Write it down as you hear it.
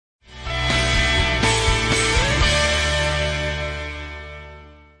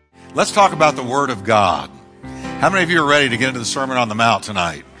Let's talk about the Word of God. How many of you are ready to get into the Sermon on the Mount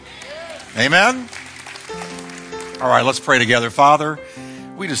tonight? Amen? All right, let's pray together. Father,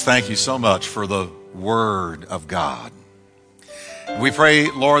 we just thank you so much for the Word of God. We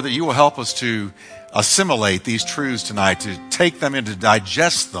pray, Lord, that you will help us to assimilate these truths tonight, to take them and to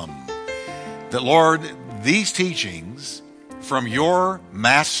digest them. That, Lord, these teachings from your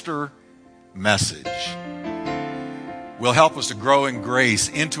master message will help us to grow in grace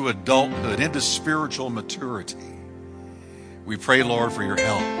into adulthood, into spiritual maturity. We pray, Lord, for your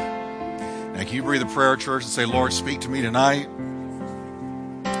help. Now, can you breathe a prayer, church, and say, Lord, speak to me tonight.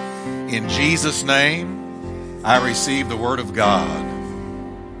 In Jesus' name, I receive the word of God.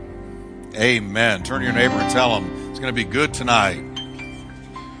 Amen. Turn to your neighbor and tell him it's going to be good tonight.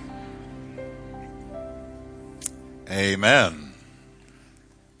 Amen.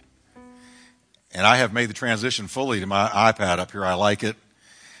 And I have made the transition fully to my iPad up here. I like it.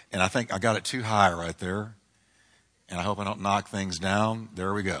 And I think I got it too high right there. And I hope I don't knock things down.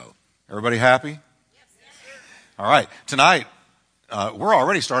 There we go. Everybody happy? Yes. All right. Tonight, we're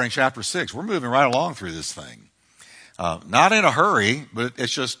already starting chapter 6. We're moving right along through this thing. Not in a hurry, but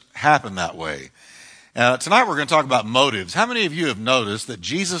it's just happened that way. Tonight we're going to talk about motives. How many of you have noticed that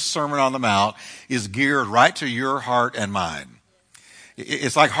Jesus' Sermon on the Mount is geared right to your heart and mind?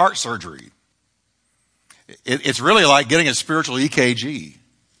 It's like heart surgery. It's really like getting a spiritual EKG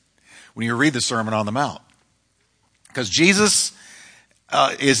when you read the Sermon on the Mount. Because Jesus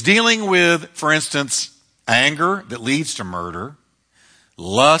is dealing with, for instance, anger that leads to murder,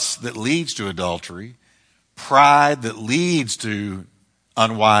 lust that leads to adultery, pride that leads to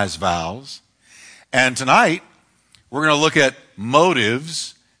unwise vows. And tonight, we're going to look at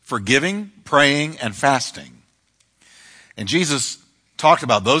motives for giving, praying, and fasting. And Jesus talked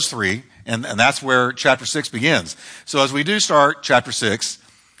about those three. And that's where chapter 6 begins. So as we do start chapter 6,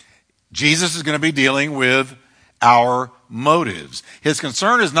 Jesus is going to be dealing with our motives. His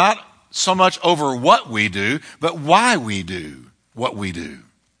concern is not so much over what we do, but why we do what we do.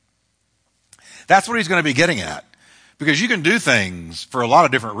 That's what he's going to be getting at. Because you can do things for a lot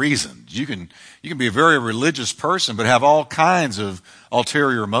of different reasons. You can be a very religious person, but have all kinds of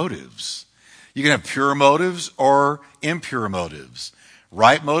ulterior motives. You can have pure motives or impure motives.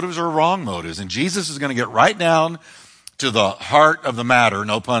 Right motives or wrong motives. And Jesus is going to get right down to the heart of the matter,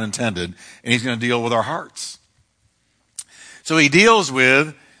 no pun intended, and he's going to deal with our hearts. So he deals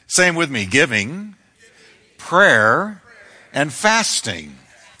with, say with me, giving, prayer, and fasting.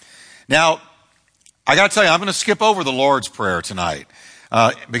 Now, I got to tell you, I'm going to skip over the Lord's Prayer tonight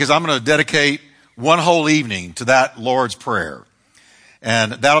because I'm going to dedicate one whole evening to that Lord's Prayer.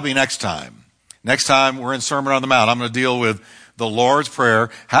 And that'll be next time. Next time we're in Sermon on the Mount, I'm going to deal with the Lord's Prayer,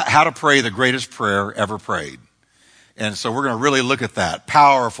 how to pray the greatest prayer ever prayed. And so we're going to really look at that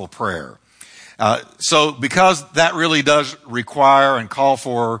powerful prayer. So because that really does require and call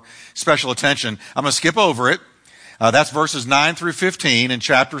for special attention, I'm going to skip over it. That's verses 9 through 15 in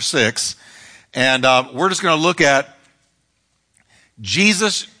chapter 6. And we're just going to look at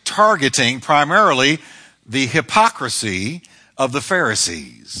Jesus targeting primarily the hypocrisy of the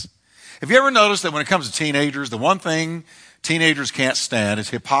Pharisees. Have you ever noticed that when it comes to teenagers, the one thing teenagers can't stand is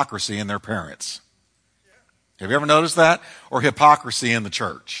hypocrisy in their parents? Have you ever noticed that? Or hypocrisy in the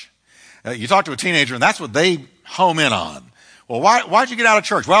church? You talk to a teenager and that's what they home in on. Well, why'd you get out of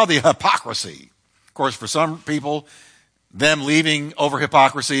church? Well, the hypocrisy. Of course, for some people, them leaving over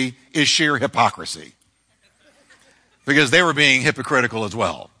hypocrisy is sheer hypocrisy. Because they were being hypocritical as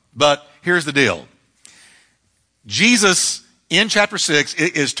well. But here's the deal. Jesus, in chapter 6,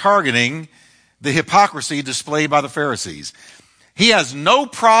 is targeting the hypocrisy displayed by the Pharisees. He has no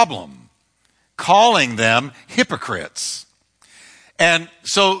problem calling them hypocrites. And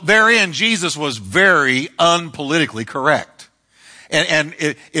so therein, Jesus was very unpolitically correct. And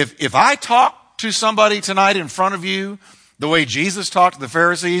if I talk to somebody tonight in front of you the way Jesus talked to the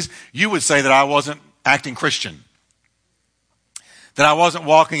Pharisees, you would say that I wasn't acting Christian, that I wasn't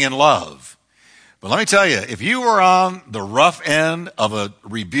walking in love. But let me tell you, if you were on the rough end of a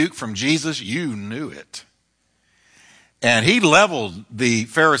rebuke from Jesus, you knew it. And he leveled the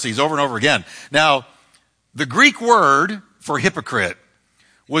Pharisees over and over again. Now, the Greek word for hypocrite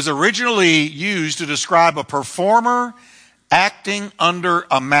was originally used to describe a performer acting under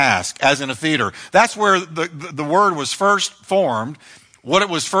a mask, as in a theater. That's where the word was first formed. What it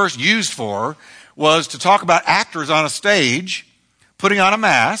was first used for was to talk about actors on a stage putting on a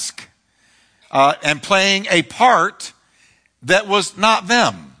mask and playing a part that was not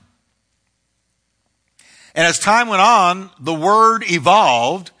them. And as time went on, the word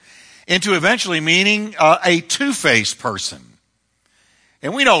evolved into eventually meaning a two-faced person.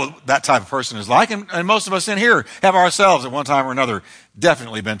 And we know what that type of person is like, and most of us in here have ourselves at one time or another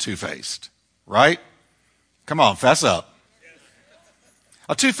definitely been two-faced, right? Come on, fess up.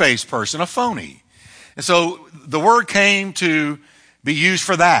 A two-faced person, a phony. And so the word came to be used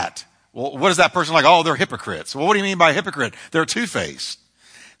for that. Well, what is that person like? Oh, they're hypocrites. Well, what do you mean by hypocrite? They're two-faced.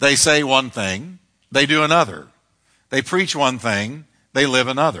 They say one thing, they do another. They preach one thing, they live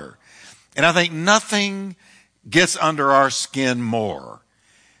another. And I think nothing gets under our skin more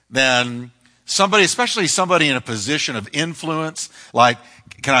than somebody, especially somebody in a position of influence, like,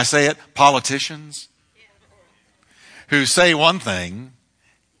 can I say it, politicians, who say one thing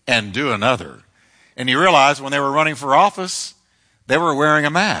and do another. And you realize when they were running for office, they were wearing a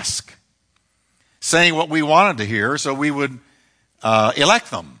mask, saying what we wanted to hear so we would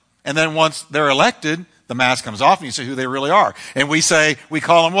elect them. And then once they're elected, the mask comes off and you see who they really are. And we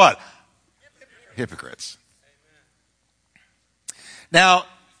call them what? Hypocrites. Now,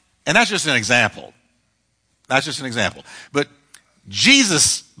 and that's just an example. That's just an example. But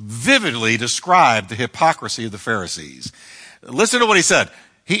Jesus vividly described the hypocrisy of the Pharisees. Listen to what he said.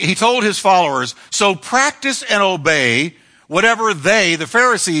 He told his followers, so practice and obey whatever they, the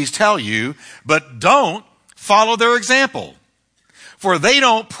Pharisees, tell you, but don't follow their example. For they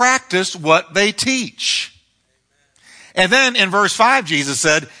don't practice what they teach. And then in verse 5, Jesus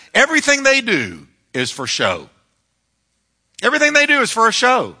said, everything they do is for show. Everything they do is for a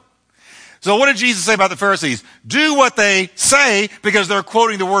show. So what did Jesus say about the Pharisees? Do what they say because they're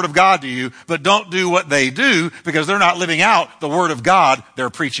quoting the Word of God to you, but don't do what they do because they're not living out the Word of God they're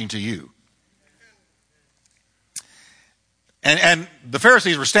preaching to you. And the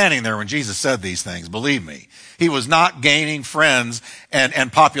Pharisees were standing there when Jesus said these things, believe me. He was not gaining friends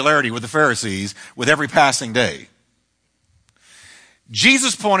and popularity with the Pharisees with every passing day.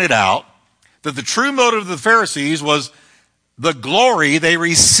 Jesus pointed out that the true motive of the Pharisees was the glory they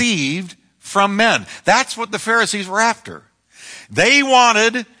received from men. That's what the Pharisees were after. They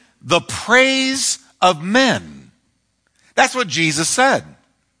wanted the praise of men. That's what Jesus said.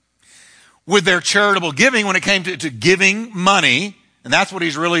 With their charitable giving, when it came to giving money, and that's what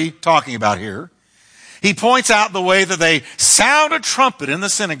he's really talking about here, he points out the way that they sound a trumpet in the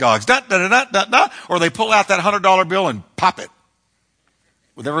synagogues, da, da, da, da, da, or they pull out that $100 bill and pop it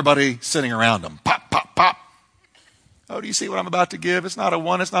with everybody sitting around them. Pop, pop, pop. Oh, do you see what I'm about to give? It's not a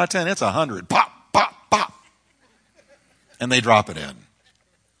 1, it's not a 10, it's 100. Pop, pop, pop. And they drop it in.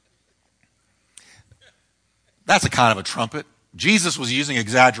 That's a kind of a trumpet. Jesus was using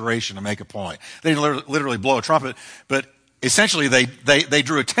exaggeration to make a point. They didn't literally blow a trumpet, but essentially they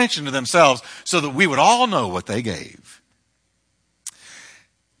drew attention to themselves so that we would all know what they gave.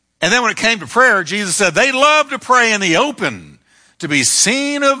 And then when it came to prayer, Jesus said they love to pray in the open, to be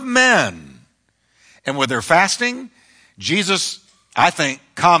seen of men. And with their fasting, Jesus, I think,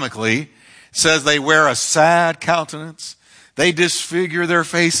 comically, says they wear a sad countenance. They disfigure their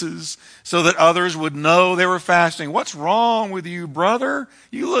faces so that others would know they were fasting. What's wrong with you, brother?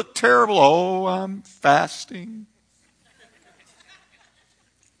 You look terrible. Oh, I'm fasting.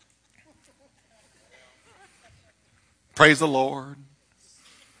 Praise the Lord.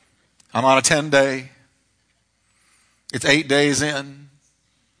 I'm on a 10-day. It's 8 days in.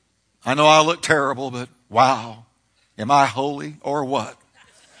 I know I look terrible, but wow. Am I holy or what?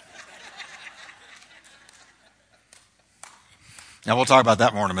 Now, we'll talk about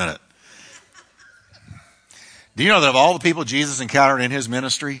that more in a minute. Do you know that of all the people Jesus encountered in his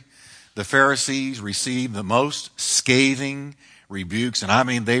ministry, the Pharisees received the most scathing rebukes? And I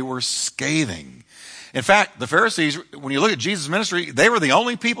mean, they were scathing. In fact, the Pharisees, when you look at Jesus' ministry, they were the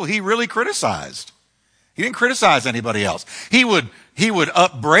only people he really criticized. He didn't criticize anybody else. He would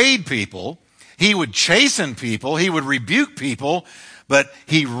upbraid people. He would chasten people. He would rebuke people. But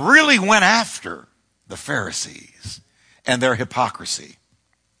he really went after the Pharisees and their hypocrisy.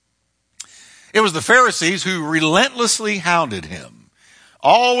 It was the Pharisees who relentlessly hounded him,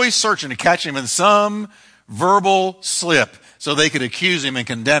 always searching to catch him in some verbal slip so they could accuse him and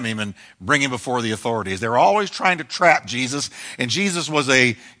condemn him and bring him before the authorities. They were always trying to trap Jesus, and Jesus was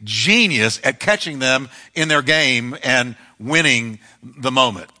a genius at catching them in their game and winning the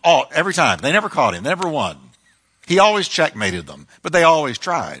moment. Every time. They never caught him. They never won. He always checkmated them, but they always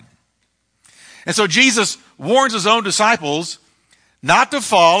tried. And so Jesus warns his own disciples not to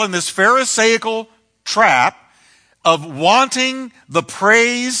fall in this Pharisaical trap of wanting the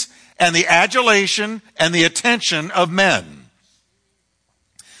praise and the adulation and the attention of men.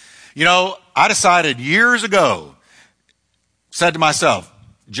 You know, I decided years ago, said to myself,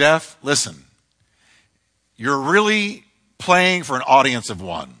 Jeff, listen, you're really playing for an audience of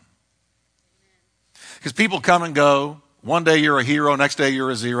one. Because people come and go. One day you're a hero, next day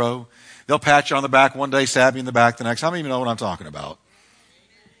you're a zero. They'll pat you on the back one day, stab you in the back the next. How many of you know what I'm talking about?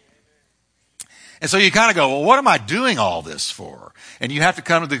 And so you kind of go, well, what am I doing all this for? And you have to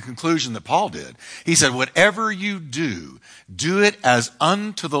come to the conclusion that Paul did. He said, whatever you do, do it as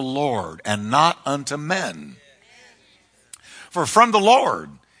unto the Lord and not unto men. For from the Lord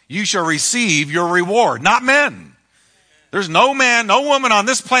you shall receive your reward, not men. There's no man, no woman on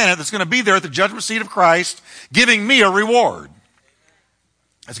this planet that's going to be there at the judgment seat of Christ giving me a reward.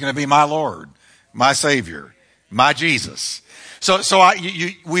 It's going to be my Lord, my Savior, my Jesus. So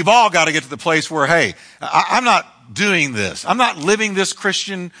we've all got to get to the place where, hey, I'm not doing this. I'm not living this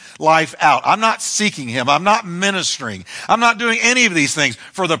Christian life out. I'm not seeking Him. I'm not ministering. I'm not doing any of these things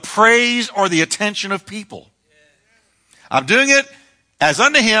for the praise or the attention of people. I'm doing it as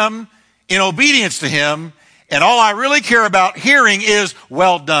unto Him, in obedience to Him, and all I really care about hearing is,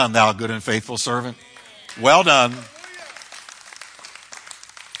 well done, thou good and faithful servant. Well done.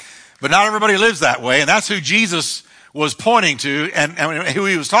 But not everybody lives that way, and that's who Jesus was pointing to and who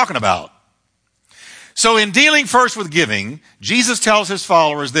He was talking about. So in dealing first with giving, Jesus tells His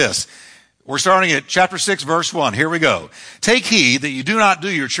followers this. We're starting at chapter 6, verse 1. Here we go. Take heed that you do not do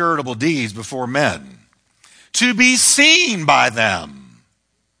your charitable deeds before men, to be seen by them.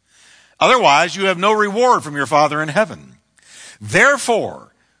 Otherwise, you have no reward from your Father in heaven.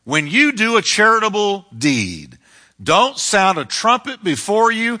 Therefore, when you do a charitable deed, don't sound a trumpet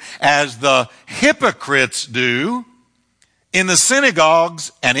before you as the hypocrites do in the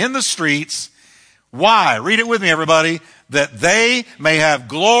synagogues and in the streets. Why? Read it with me, everybody. That they may have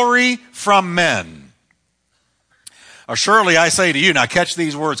glory from men. Surely I say to you, now catch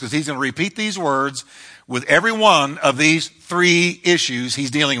these words, because he's going to repeat these words with every one of these three issues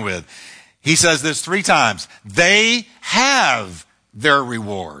he's dealing with. He says this 3 times. They have their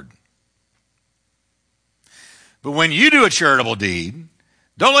reward. But when you do a charitable deed,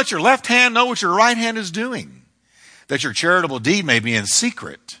 don't let your left hand know what your right hand is doing, that your charitable deed may be in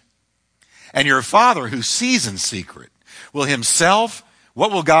secret. And your Father who sees in secret will Himself,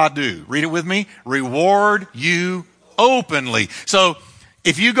 what will God do? Read it with me. Reward you openly. So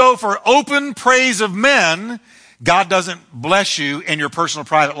if you go for open praise of men, God doesn't bless you in your personal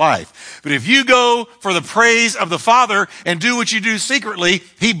private life. But if you go for the praise of the Father and do what you do secretly,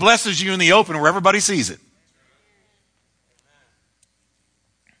 He blesses you in the open where everybody sees it.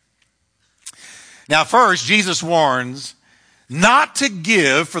 Now first, Jesus warns not to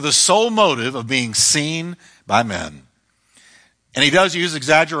give for the sole motive of being seen by men. And He does use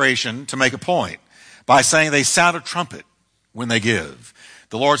exaggeration to make a point by saying they sound a trumpet when they give.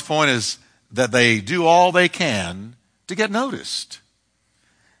 The Lord's point is that they do all they can to get noticed.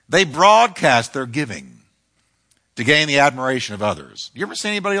 They broadcast their giving to gain the admiration of others. You ever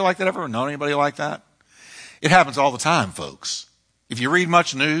seen anybody like that? Ever known anybody like that? It happens all the time, folks. If you read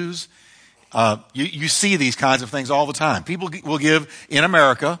much news, you see these kinds of things all the time. People will give, in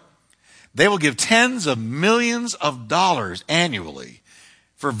America, they will give tens of millions of dollars annually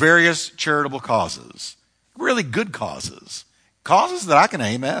for various charitable causes. Really good causes. Causes that I can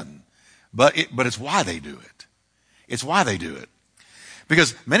amen. But it's why they do it. It's why they do it.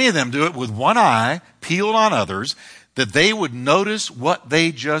 Because many of them do it with one eye peeled on others, that they would notice what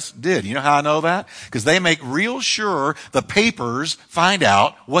they just did. You know how I know that? Because they make real sure the papers find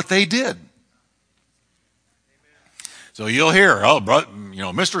out what they did. So you'll hear,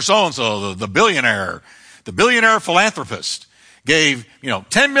 Mr. So-and-so, the billionaire philanthropist gave,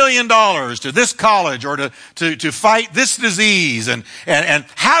 $10 million to this college or to fight this disease. And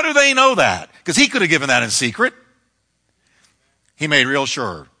how do they know that? Because he could have given that in secret. He made real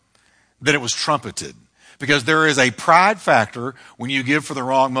sure that it was trumpeted. Because there is a pride factor when you give for the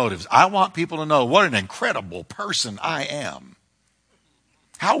wrong motives. I want people to know what an incredible person I am.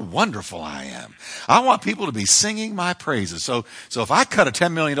 How wonderful I am. I want people to be singing my praises. So if I cut a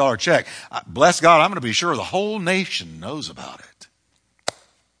 $10 million check, bless God, I'm going to be sure the whole nation knows about it.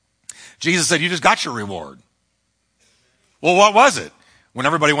 Jesus said, you just got your reward. Well, what was it? When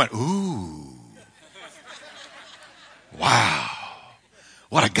everybody went, ooh, wow,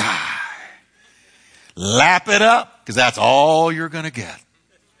 what a guy. Lap it up, because that's all you're going to get.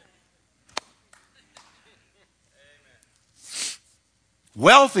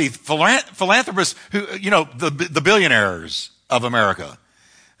 Wealthy philanthropists who, the billionaires of America,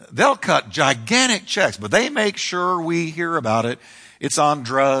 they'll cut gigantic checks, but they make sure we hear about it. It's on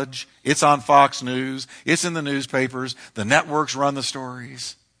Drudge. It's on Fox News. It's in the newspapers. The networks run the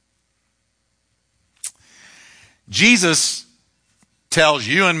stories. Jesus tells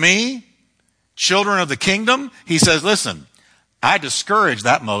you and me, children of the kingdom, He says, listen, I discourage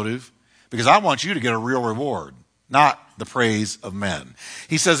that motive because I want you to get a real reward, not the praise of men.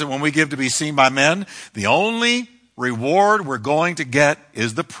 He says that when we give to be seen by men, the only reward we're going to get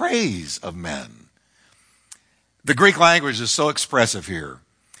is the praise of men. The Greek language is so expressive here.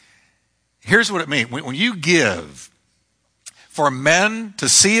 Here's what it means. When you give for men to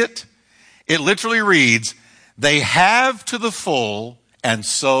see it, it literally reads, they have to the full and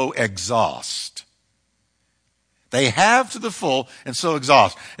so exhaust. They have to the full and so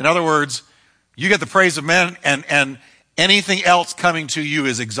exhaust. In other words, you get the praise of men and anything else coming to you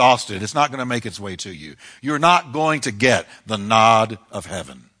is exhausted. It's not going to make its way to you. You're not going to get the nod of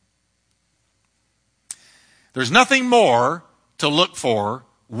heaven. There's nothing more to look for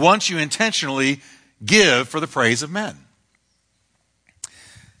once you intentionally give for the praise of men.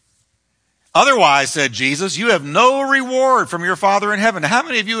 Otherwise, said Jesus, you have no reward from your Father in heaven. Now, how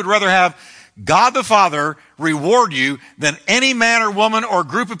many of you would rather have God the Father reward you than any man or woman or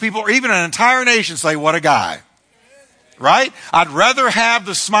group of people or even an entire nation say, what a guy? Right? I'd rather have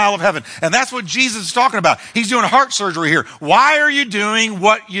the smile of heaven. And that's what Jesus is talking about. He's doing heart surgery here. Why are you doing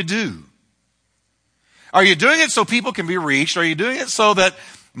what you do? Are you doing it so people can be reached? Are you doing it so that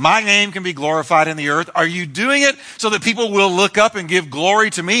my name can be glorified in the earth? Are you doing it so that people will look up and give glory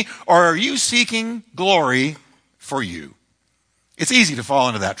to me? Or are you seeking glory for you? It's easy to fall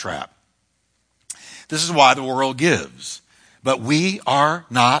into that trap. This is why the world gives. But we are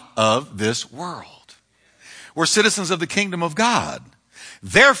not of this world. We're citizens of the kingdom of God.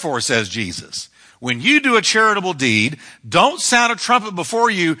 Therefore, says Jesus, when you do a charitable deed, don't sound a trumpet before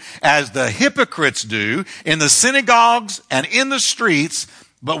you as the hypocrites do in the synagogues and in the streets.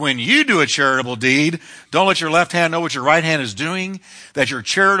 But when you do a charitable deed, don't let your left hand know what your right hand is doing, that your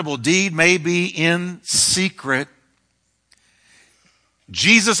charitable deed may be in secret.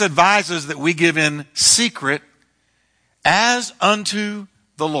 Jesus advises that we give in secret as unto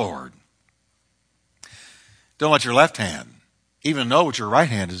the Lord. Don't let your left hand even know what your right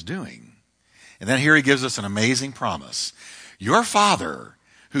hand is doing. And then here he gives us an amazing promise. Your Father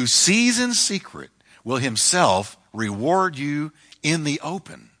who sees in secret will himself reward you in the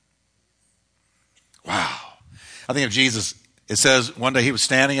open. Wow. I think of Jesus, it says one day he was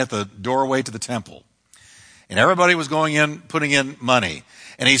standing at the doorway to the temple. And everybody was going in, putting in money.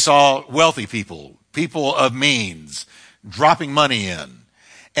 And he saw wealthy people, people of means, dropping money in.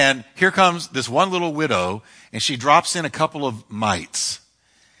 And here comes this one little widow, and she drops in a couple of mites.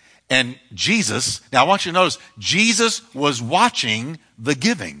 And Jesus, now I want you to notice, Jesus was watching the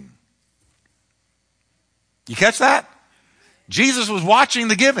giving. You catch that? Jesus was watching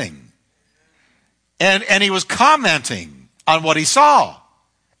the giving. And he was commenting on what he saw.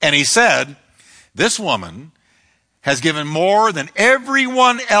 And he said, this woman has given more than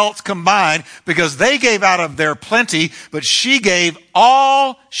everyone else combined because they gave out of their plenty, but she gave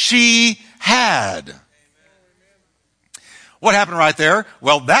all she had. What happened right there?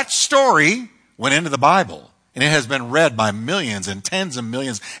 Well, that story went into the Bible, and it has been read by millions and tens of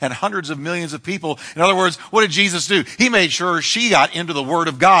millions and hundreds of millions of people. In other words, what did Jesus do? He made sure she got into the Word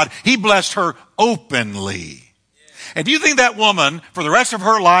of God. He blessed her openly. And do you think that woman, for the rest of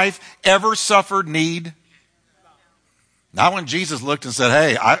her life, ever suffered need? Not when Jesus looked and said,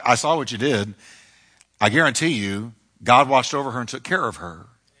 hey, I saw what you did. I guarantee you, God watched over her and took care of her.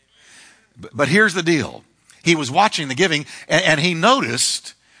 But here's the deal. He was watching the giving, and he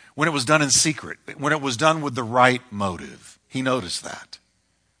noticed when it was done in secret, when it was done with the right motive. He noticed that.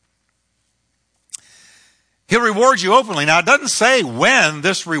 He'll reward you openly. Now, it doesn't say when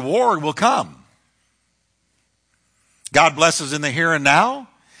this reward will come. God blesses in the here and now,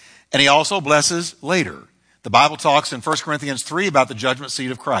 and he also blesses later. The Bible talks in 1 Corinthians 3 about the judgment seat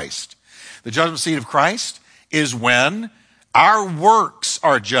of Christ. The judgment seat of Christ is when our works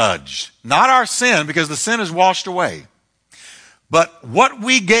are judged, not our sin, because the sin is washed away. But what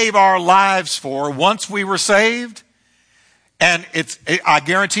we gave our lives for once we were saved, and I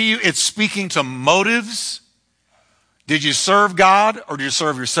guarantee you it's speaking to motives. Did you serve God or did you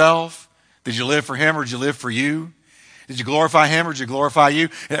serve yourself? Did you live for him or did you live for you? Did you glorify him or did you glorify you?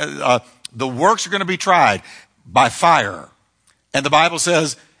 The works are going to be tried by fire. And the Bible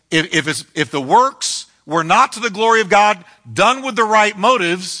says if the works were not to the glory of God, done with the right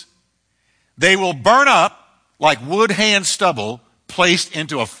motives, they will burn up like wood, hay, and stubble placed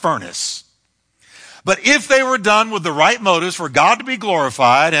into a furnace. But if they were done with the right motives for God to be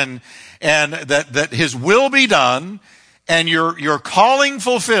glorified and that his will be done and your calling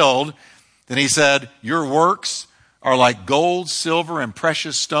fulfilled, then he said, your works are like gold, silver, and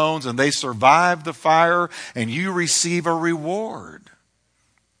precious stones, and they survive the fire, and you receive a reward.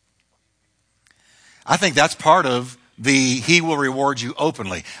 I think that's part of he will reward you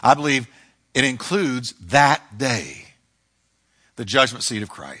openly. I believe It includes that day, the judgment seat of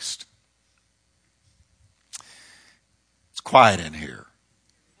Christ. It's quiet in here.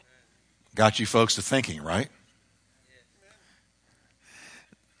 Got you folks to thinking, right?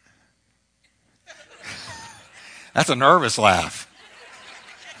 That's a nervous laugh.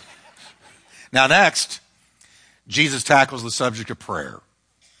 Now next, Jesus tackles the subject of prayer.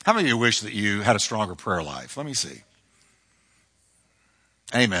 How many of you wish that you had a stronger prayer life? Let me see.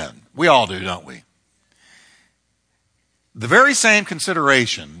 Amen. We all do, don't we? The very same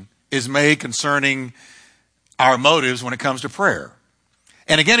consideration is made concerning our motives when it comes to prayer.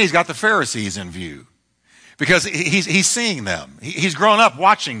 And again, he's got the Pharisees in view because he's seeing them. He's grown up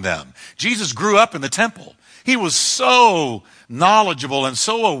watching them. Jesus grew up in the temple. He was so knowledgeable and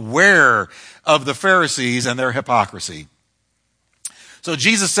so aware of the Pharisees and their hypocrisy. So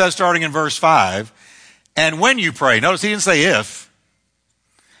Jesus says, starting in verse 5, and when you pray, notice he didn't say if.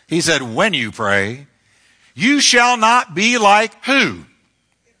 He said, when you pray, you shall not be like who?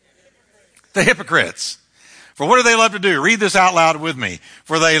 The hypocrites. For what do they love to do? Read this out loud with me.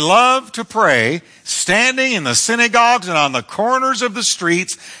 For they love to pray, standing in the synagogues and on the corners of the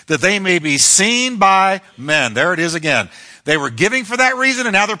streets, that they may be seen by men. There it is again. They were giving for that reason,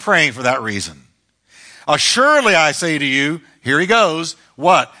 and now they're praying for that reason. Surely I say to you, here he goes,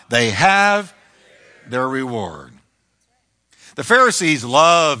 what? They have their reward. The Pharisees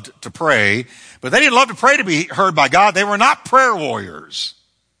loved to pray, but they didn't love to pray to be heard by God. They were not prayer warriors.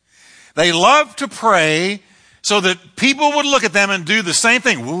 They loved to pray so that people would look at them and do the same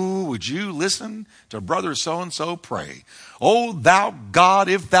thing. Ooh, would you listen to brother so-and-so pray? Oh, thou God,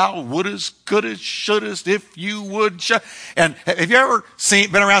 if thou wouldest, couldest, shouldest, if you would. And have you ever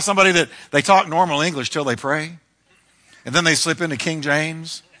been around somebody that they talk normal English till they pray? And then they slip into King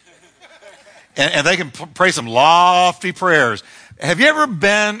James? And they can pray some lofty prayers. Have you ever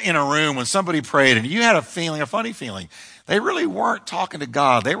been in a room when somebody prayed and you had a feeling, a funny feeling? They really weren't talking to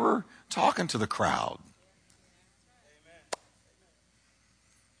God. They were talking to the crowd.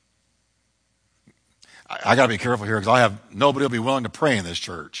 I got to be careful here because nobody will be willing to pray in this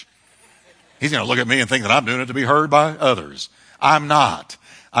church. He's going to look at me and think that I'm doing it to be heard by others. I'm not.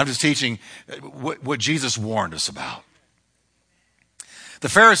 I'm just teaching what Jesus warned us about. The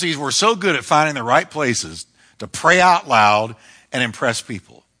Pharisees were so good at finding the right places to pray out loud and impress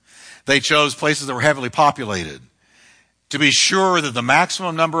people. They chose places that were heavily populated to be sure that the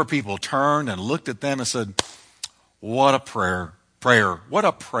maximum number of people turned and looked at them and said, what a prayer, what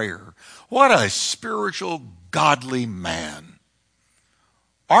a prayer. What a spiritual, godly man.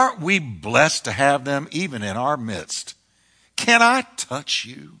 Aren't we blessed to have them even in our midst? Can I touch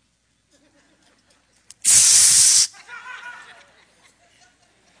you?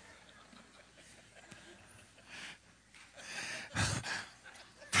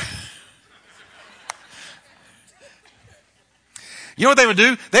 You know what they would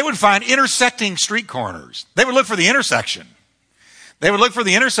do? They would find intersecting street corners. They would look for the intersection. They would look for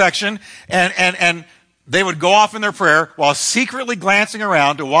the intersection and they would go off in their prayer while secretly glancing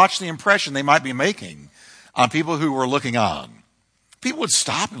around to watch the impression they might be making on people who were looking on. People would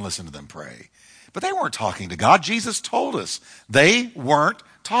stop and listen to them pray. But they weren't talking to God. Jesus told us they weren't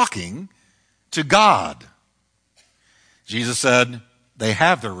talking to God. Jesus said, they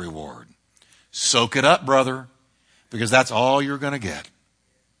have their reward. Soak it up, brother, because that's all you're going to get.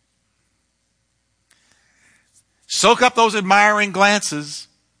 Soak up those admiring glances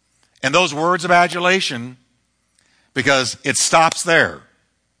and those words of adulation because it stops there.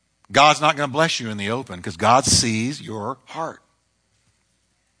 God's not going to bless you in the open because God sees your heart.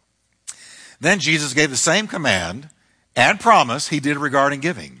 Then Jesus gave the same command and promise he did regarding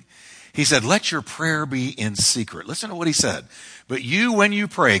giving. He said, let your prayer be in secret. Listen to what he said. But you, when you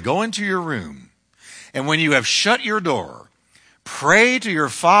pray, go into your room, and when you have shut your door, pray to your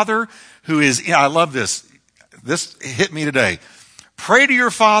Father who is, I love this. This hit me today. Pray to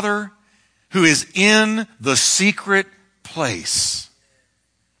your Father who is in the secret place.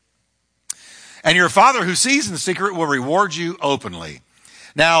 And your Father who sees in the secret will reward you openly.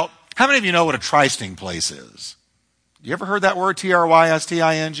 Now, how many of you know what a trysting place is? You ever heard that word,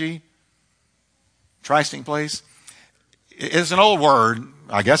 T-R-Y-S-T-I-N-G? Trysting place? It's an old word.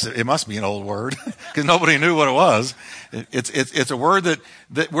 I guess it must be an old word because nobody knew what it was. It's a word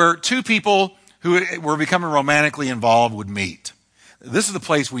that where two people who were becoming romantically involved would meet. This is the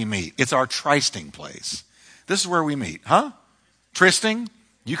place we meet. It's our trysting place. This is where we meet. Huh? Trysting?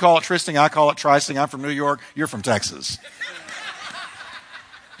 You call it trysting, I call it trysting. I'm from New York, you're from Texas.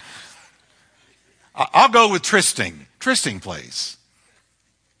 I'll go with trysting. Trysting place.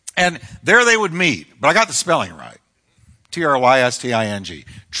 And there they would meet. But I got the spelling right. T-R-Y-S-T-I-N-G.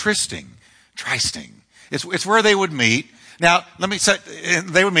 Trysting. Trysting. It's where they would meet. Now, let me say,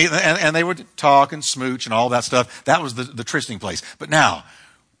 they would meet and they would talk and smooch and all that stuff. That was the trysting place. But now,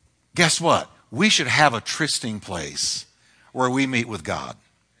 guess what? We should have a trysting place where we meet with God.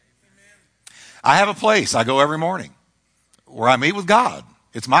 I have a place I go every morning where I meet with God.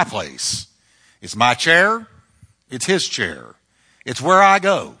 It's my place. It's my chair. It's his chair. It's where I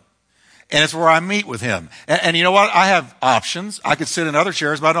go. And it's where I meet with him. And you know what? I have options. I could sit in other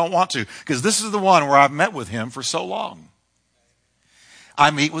chairs, but I don't want to, because this is the one where I've met with him for so long. I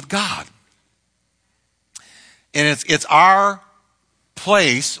meet with God. And it's our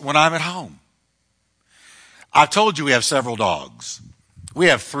place when I'm at home. I told you we have several dogs. We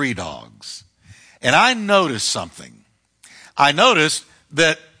have 3 dogs. And I noticed something. I noticed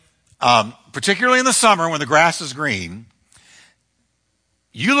that, particularly in the summer when the grass is green,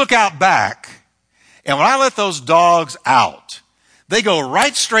 you look out back, and when I let those dogs out, they go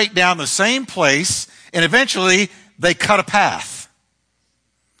right straight down the same place, and eventually they cut a path.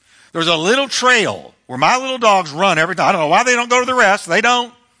 There's a little trail where my little dogs run every time. I don't know why they don't go to the rest. They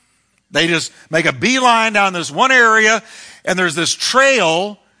don't. They just make a beeline down this one area, and there's this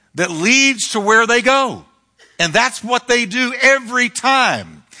trail that leads to where they go. And that's what they do every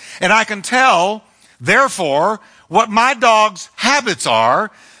time. And I can tell, therefore, what my dog's habits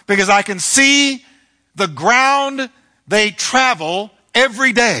are, because I can see the ground they travel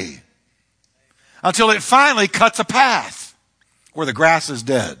every day until it finally cuts a path where the grass is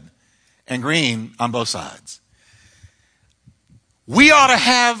dead and green on both sides. We ought to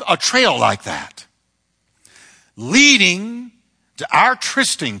have a trail like that leading to our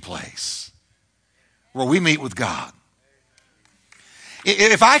trysting place where we meet with God.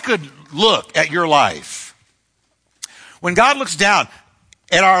 If I could look at your life, when God looks down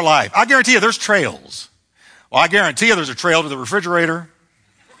at our life, I guarantee you there's trails. Well, I guarantee you there's a trail to the refrigerator.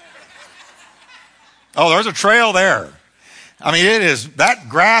 Oh, there's a trail there. I mean, that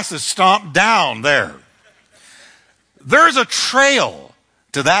grass is stomped down there. There's a trail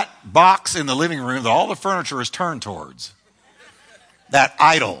to that box in the living room that all the furniture is turned towards. That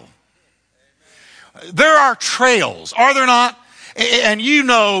idol. There are trails, are there not? And you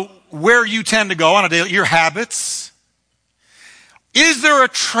know where you tend to go on a daily, your habits. Is there a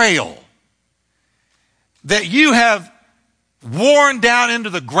trail that you have worn down into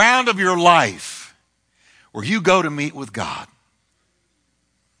the ground of your life where you go to meet with God?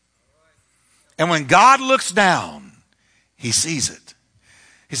 And when God looks down, he sees it.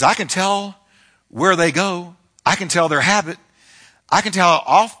 He says, I can tell where they go. I can tell their habit. I can tell how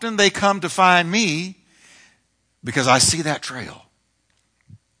often they come to find me because I see that trail.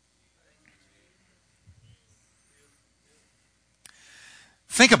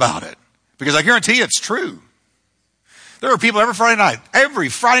 Think about it, because I guarantee you it's true. There are people every Friday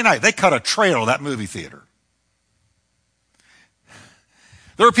night, they cut a trail to that movie theater.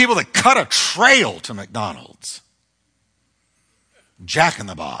 There are people that cut a trail to McDonald's, Jack in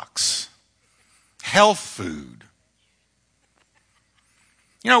the Box, health food.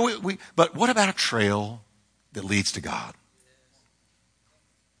 You know, but what about a trail that leads to God?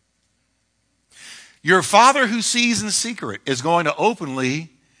 Your Father who sees in secret is going to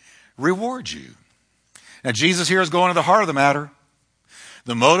openly reward you. Now, Jesus here is going to the heart of the matter.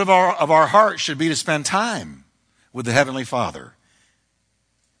 The motive of our heart should be to spend time with the Heavenly Father.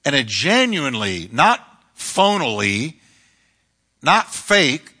 And a genuinely, not phonily, not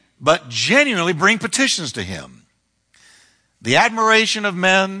fake, but genuinely bring petitions to Him. The admiration of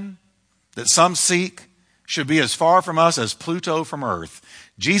men that some seek should be as far from us as Pluto from Earth.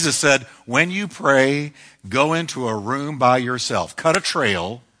 Jesus said, when you pray, go into a room by yourself. Cut a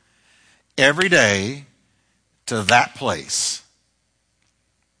trail every day to that place.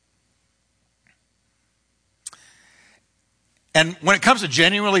 And when it comes to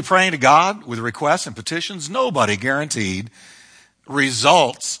genuinely praying to God with requests and petitions, nobody guaranteed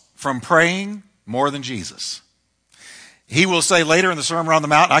results from praying more than Jesus. He will say later in the Sermon on the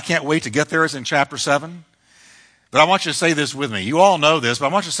Mount, I can't wait to get there, it's in chapter 7. But I want you to say this with me. You all know this, but I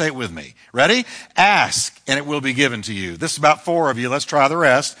want you to say it with me. Ready? Ask, and it will be given to you. This is about 4 of you. Let's try the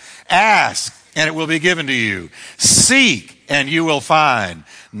rest. Ask, and it will be given to you. Seek, and you will find.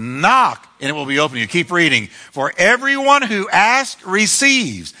 Knock, and it will be open to you. Keep reading. For everyone who asks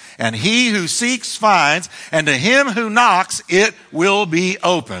receives, and he who seeks finds, and to him who knocks it will be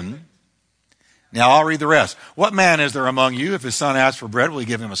open. Now I'll read the rest. What man is there among you, if his son asks for bread, will he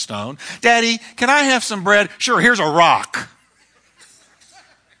give him a stone? Daddy, can I have some bread? Sure, here's a rock.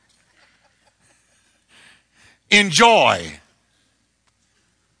 Enjoy.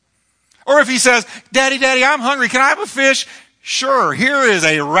 Or if he says, Daddy, I'm hungry, can I have a fish? Sure, here is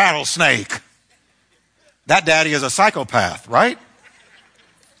a rattlesnake. That daddy is a psychopath, right?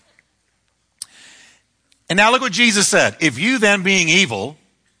 And now look what Jesus said. If you then, being evil,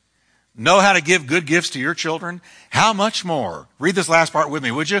 know how to give good gifts to your children, how much more? Read this last part with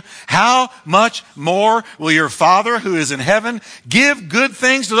me, would you? How much more will your Father who is in heaven give good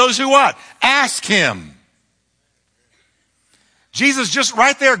things to those who what? Ask him. Jesus just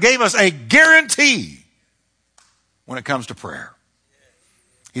right there gave us a guarantee when it comes to prayer.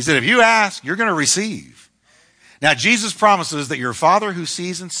 He said, if you ask, you're going to receive. Now, Jesus promises that your Father who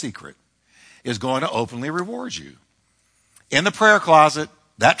sees in secret is going to openly reward you. In the prayer closet,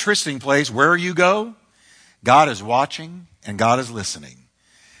 that trysting place, where you go, God is watching and God is listening.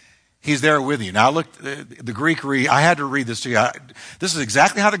 He's there with you. Now look, the Greek I had to read this to you. This is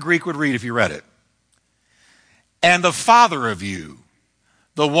exactly how the Greek would read if you read it. And the Father of you,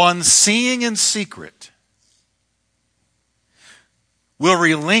 the one seeing in secret, will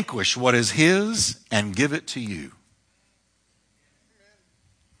relinquish what is his and give it to you.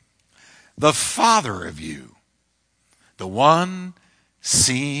 The Father of you, the one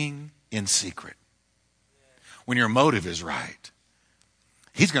seeing in secret. When your motive is right,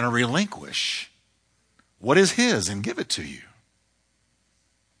 he's going to relinquish what is his and give it to you.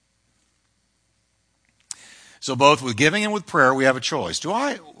 So both with giving and with prayer, we have a choice. Do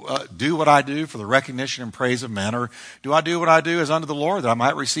I do what I do for the recognition and praise of men, or do I do what I do as unto the Lord that I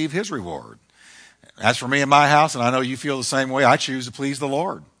might receive his reward? As for me and my house, and I know you feel the same way, I choose to please the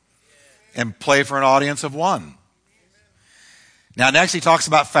Lord and play for an audience of one. Now, next he talks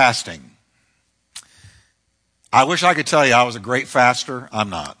about fasting. I wish I could tell you I was a great faster.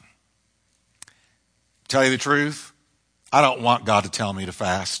 I'm not. Tell you the truth, I don't want God to tell me to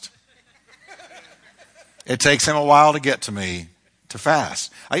fast. It takes him a while to get to me to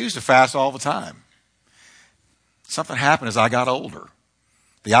fast. I used to fast all the time. Something happened as I got older.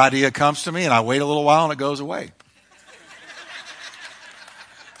 The idea comes to me and I wait a little while and it goes away.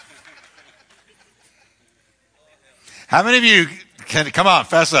 How many of you can, come on,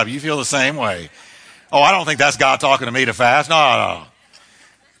 fess up, you feel the same way? Oh, I don't think that's God talking to me to fast. No.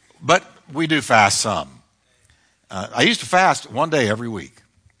 But we do fast some. I used to fast one day every week.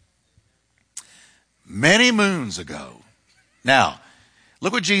 Many moons ago. Now,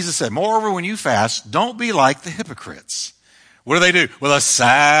 look what Jesus said. Moreover, when you fast, don't be like the hypocrites. What do? With a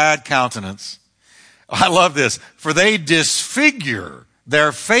sad countenance. I love this. For they disfigure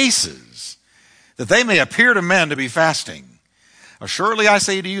their faces, that they may appear to men to be fasting. Assuredly, I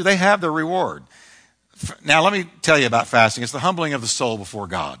say to you, they have their reward. Now, let me tell you about fasting. It's the humbling of the soul before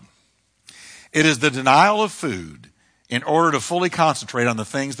God. It is the denial of food in order to fully concentrate on the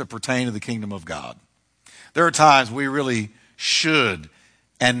things that pertain to the kingdom of God. There are times we really should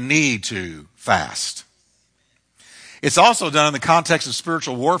and need to fast. It's also done in the context of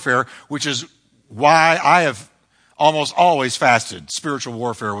spiritual warfare, which is why I have almost always fasted. Spiritual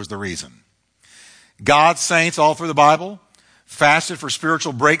warfare was the reason. God's saints all through the Bible fasted for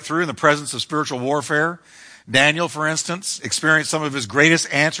spiritual breakthrough in the presence of spiritual warfare. Daniel, for instance, experienced some of his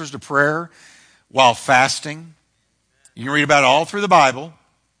greatest answers to prayer while fasting. You can read about it all through the Bible.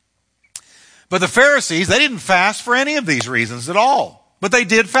 But the Pharisees, they didn't fast for any of these reasons at all. But they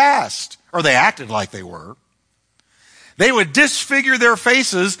did fast, or they acted like they were. They would disfigure their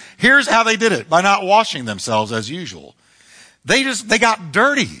faces. Here's how they did it, by not washing themselves as usual. They got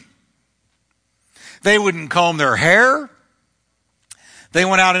dirty. They wouldn't comb their hair. They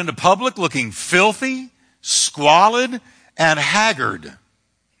went out into public looking filthy, squalid, and haggard.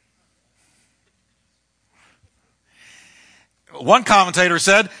 One commentator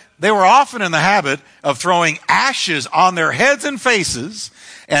said they were often in the habit of throwing ashes on their heads and faces,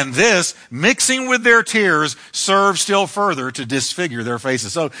 and this, mixing with their tears, served still further to disfigure their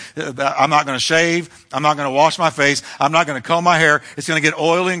faces. So I'm not going to shave. I'm not going to wash my face. I'm not going to comb my hair. It's going to get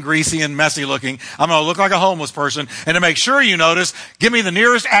oily and greasy and messy looking. I'm going to look like a homeless person. And to make sure you notice, give me the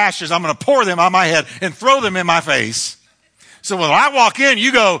nearest ashes. I'm going to pour them on my head and throw them in my face. So when I walk in,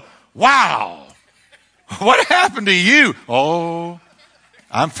 you go, wow, what happened to you? Oh,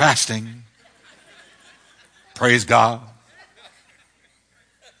 I'm fasting. Praise God.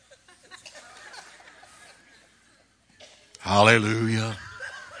 Hallelujah.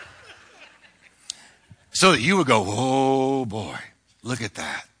 So that you would go, oh boy, look at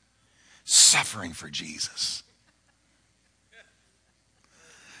that. Suffering for Jesus.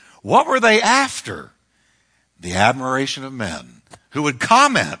 What were they after? The admiration of men who would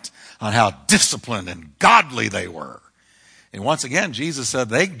comment on how disciplined and godly they were. And once again, Jesus said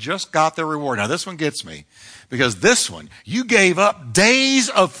they just got their reward. Now this one gets me, because this one, you gave up days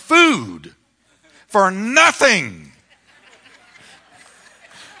of food for nothing.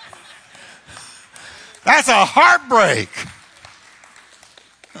 That's a heartbreak.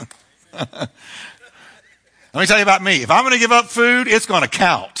 Let me tell you about me. If I'm going to give up food, it's going to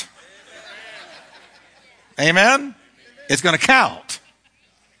count. Amen? It's going to count.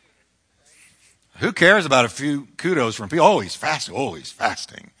 Who cares about a few kudos from people? Oh, he's fasting. Oh, he's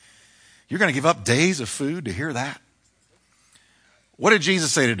fasting. You're going to give up days of food to hear that? What did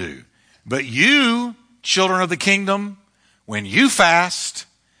Jesus say to do? But you, children of the kingdom, when you fast,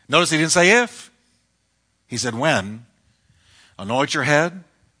 notice he didn't say if. He said when. Anoint your head,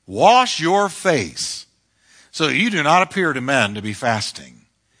 wash your face, so that you do not appear to men to be fasting.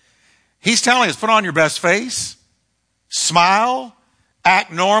 He's telling us, put on your best face, smile,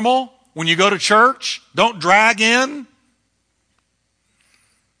 act normal. When you go to church, don't drag in.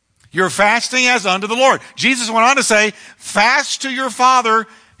 You're fasting as unto the Lord. Jesus went on to say, fast to your Father,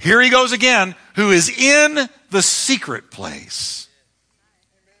 here he goes again, who is in the secret place.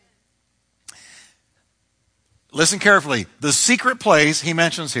 Listen carefully. The secret place he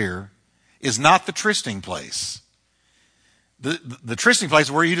mentions here is not the trysting place. The trysting place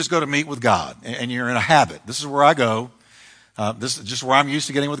is where you just go to meet with God and you're in a habit. This is where I go. This is just where I'm used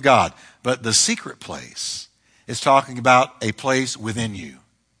to getting with God. But the secret place is talking about a place within you.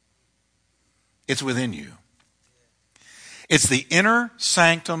 It's within you. It's the inner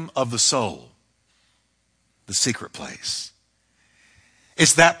sanctum of the soul. The secret place.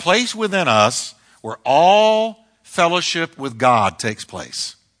 It's that place within us where all fellowship with God takes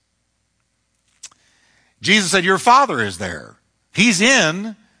place. Jesus said, your Father is there. He's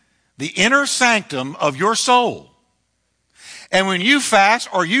in the inner sanctum of your soul. And when you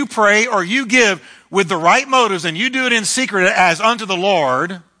fast or you pray or you give with the right motives and you do it in secret as unto the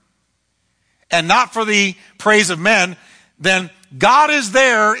Lord and not for the praise of men, then God is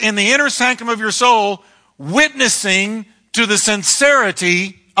there in the inner sanctum of your soul witnessing to the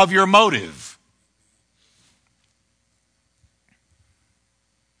sincerity of your motive.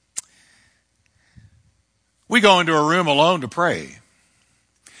 We go into a room alone to pray.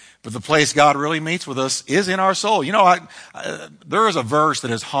 But the place God really meets with us is in our soul. You know, there is a verse that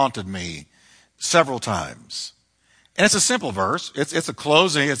has haunted me several times. And it's a simple verse. It's a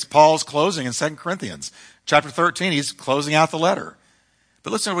closing. It's Paul's closing in 2 Corinthians. Chapter 13, he's closing out the letter.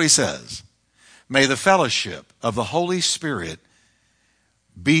 But listen to what he says. May the fellowship of the Holy Spirit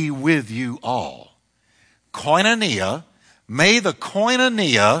be with you all. Koinonia, may the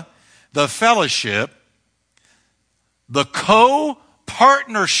koinonia, the fellowship, the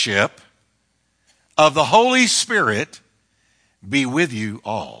co-partnership of the Holy Spirit be with you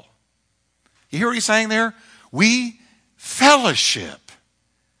all. You hear what he's saying there? We fellowship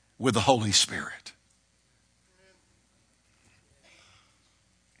with the Holy Spirit.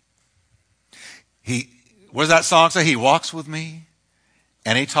 What does that song say? He walks with me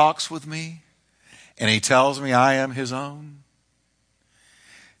and he talks with me and he tells me I am his own.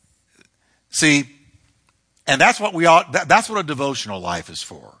 See, and that's what that's what a devotional life is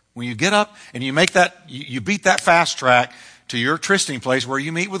for. When you get up and you make that, you beat that fast track to your trysting place where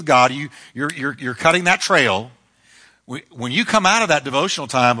you meet with God, you're cutting that trail. When you come out of that devotional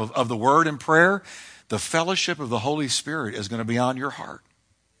time of the Word and prayer, the fellowship of the Holy Spirit is going to be on your heart.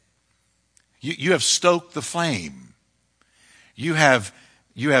 You have stoked the flame. You have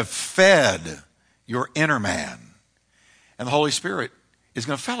fed your inner man. And the Holy Spirit is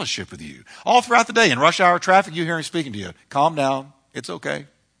going to fellowship with you. All throughout the day, in rush hour traffic, you hear him speaking to you. Calm down. It's okay.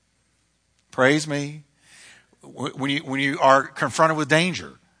 Praise me. When you are confronted with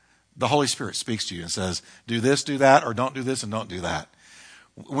danger, the Holy Spirit speaks to you and says, do this, do that, or don't do this and don't do that.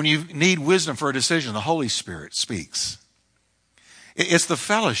 When you need wisdom for a decision, the Holy Spirit speaks. It's the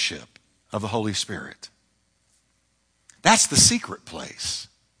fellowship of the Holy Spirit. That's the secret place.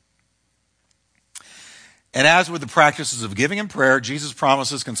 And as with the practices of giving and prayer, Jesus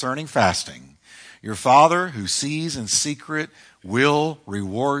promises concerning fasting, your Father who sees in secret will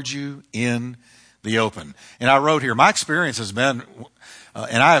reward you in the open. And I wrote here, my experience has been,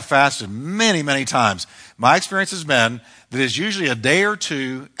 and I have fasted many, many times, my experience has been that it's usually a day or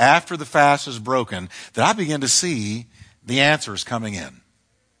two after the fast is broken that I begin to see the answers coming in.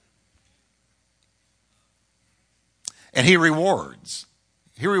 And he rewards.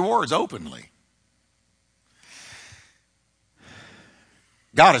 He rewards openly.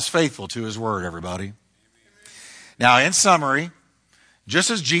 God is faithful to his word, everybody. Now, in summary, just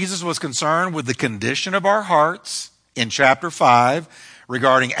as Jesus was concerned with the condition of our hearts in chapter 5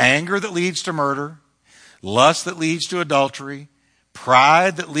 regarding anger that leads to murder, lust that leads to adultery,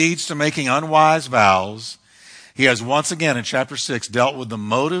 pride that leads to making unwise vows, he has once again in chapter 6 dealt with the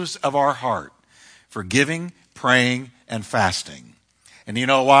motives of our heart for giving, praying, and fasting. And you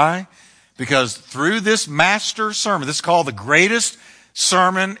know why? Because through this master sermon, this is called the greatest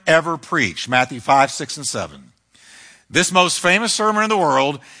sermon ever preached, Matthew 5, 6, and 7. This most famous sermon in the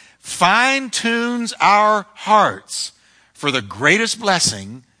world fine-tunes our hearts for the greatest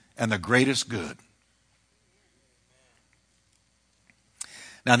blessing and the greatest good.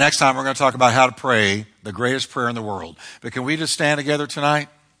 Now, next time we're going to talk about how to pray the greatest prayer in the world. But can we just stand together tonight?